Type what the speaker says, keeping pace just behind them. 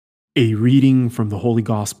A reading from the Holy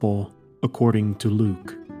Gospel according to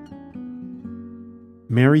Luke.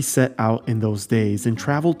 Mary set out in those days and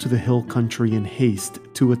traveled to the hill country in haste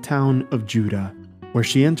to a town of Judah, where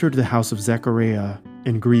she entered the house of Zechariah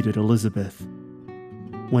and greeted Elizabeth.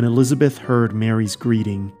 When Elizabeth heard Mary's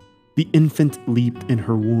greeting, the infant leaped in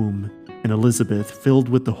her womb, and Elizabeth, filled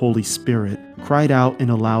with the Holy Spirit, cried out in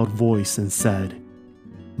a loud voice and said,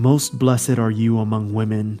 "Most blessed are you among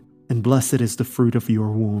women, and blessed is the fruit of your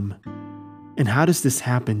womb. And how does this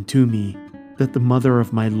happen to me, that the mother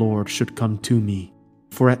of my Lord should come to me?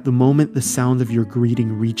 For at the moment the sound of your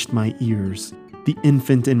greeting reached my ears, the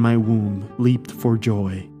infant in my womb leaped for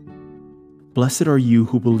joy. Blessed are you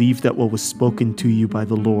who believed that what was spoken to you by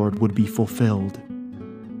the Lord would be fulfilled."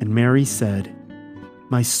 And Mary said,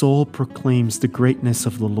 "My soul proclaims the greatness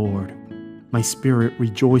of the Lord. My spirit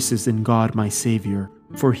rejoices in God my Savior,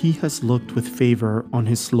 for he has looked with favor on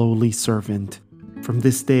his lowly servant. From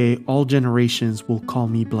this day all generations will call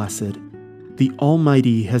me blessed. The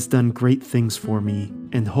Almighty has done great things for me,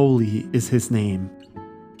 and holy is his name.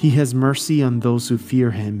 He has mercy on those who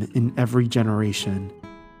fear him in every generation.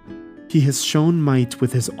 He has shown might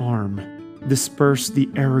with his arm, dispersed the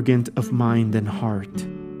arrogant of mind and heart.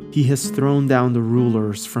 He has thrown down the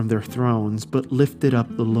rulers from their thrones, but lifted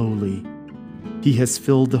up the lowly. He has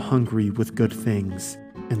filled the hungry with good things,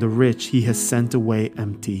 and the rich he has sent away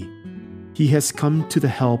empty. He has come to the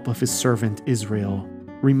help of his servant Israel,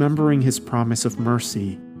 remembering his promise of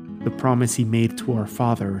mercy, the promise he made to our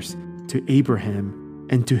fathers, to Abraham,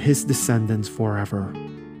 and to his descendants forever."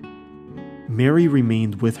 Mary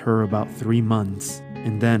remained with her about 3 months,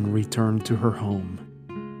 and then returned to her home.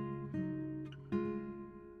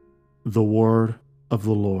 The Word of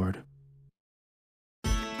the Lord.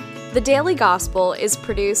 The Daily Gospel is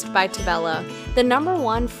produced by Tabella, the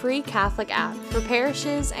 #1 free Catholic app for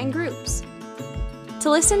parishes and groups. To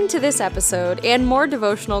listen to this episode and more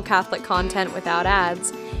devotional Catholic content without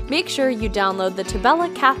ads, make sure you download the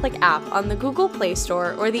Tabella Catholic app on the Google Play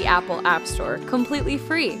Store or the Apple App Store completely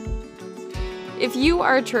free. If you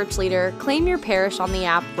are a church leader, claim your parish on the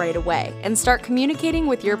app right away and start communicating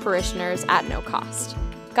with your parishioners at no cost.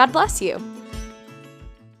 God bless you.